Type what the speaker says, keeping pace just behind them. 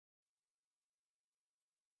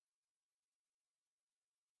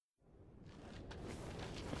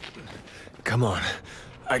Come on.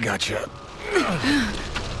 I gotcha.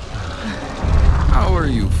 How are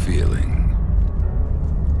you feeling?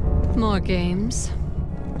 More games?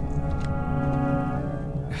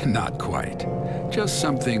 Not quite. Just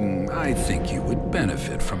something I think you would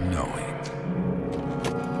benefit from knowing.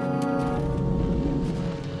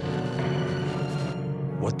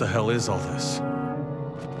 What the hell is all this?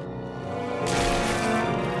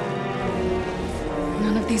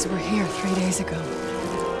 None of these were here 3 days ago.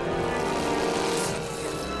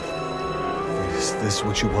 Is this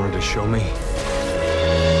what you wanted to show me?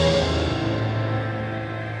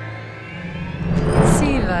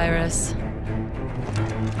 C-virus.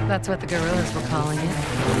 That's what the guerrillas were calling it.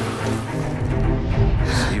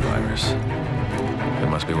 C-virus. That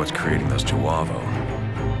must be what's creating those Chihuahua.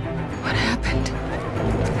 What happened?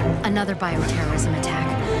 Another bioterrorism attack.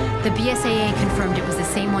 The BSAA confirmed it was the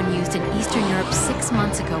same one used in Eastern Europe 6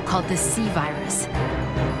 months ago, called the C-virus.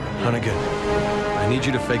 Hunnigan, I need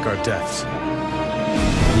you to fake our deaths.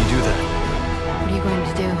 Can you do that? What are you going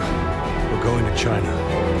to do? We're going to China.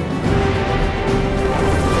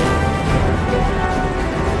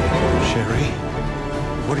 Sherry,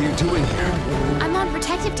 what are you doing here? I'm on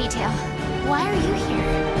protective detail. Why are you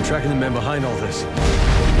here? I'm tracking the men behind all this.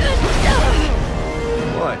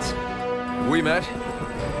 What? We met?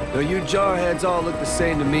 No, you jarheads all look the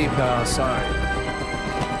same to me, pal. Sorry.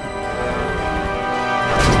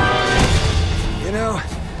 You know,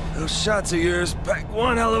 those shots of yours pack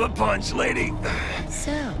one hell of a punch, lady.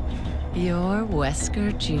 So, you're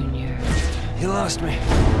Wesker Jr. You lost me.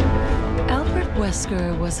 Albert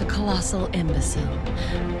Wesker was a colossal imbecile.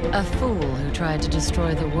 A fool who tried to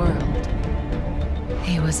destroy the world.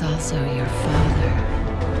 He was also your father,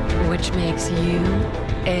 which makes you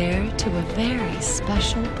heir to a very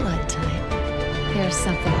special blood type. Here's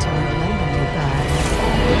something to remember you by.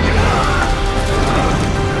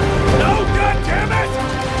 No, goddammit!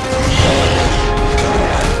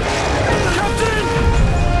 Captain!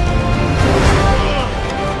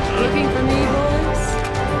 Looking for me, boys?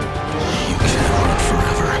 You can't run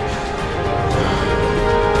forever.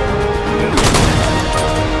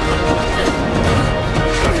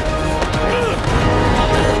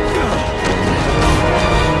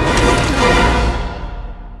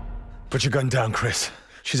 Put your gun down, Chris.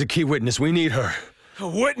 She's a key witness. We need her. A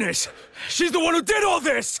witness? She's the one who did all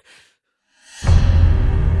this!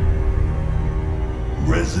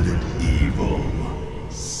 Resident Evil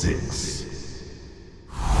 6.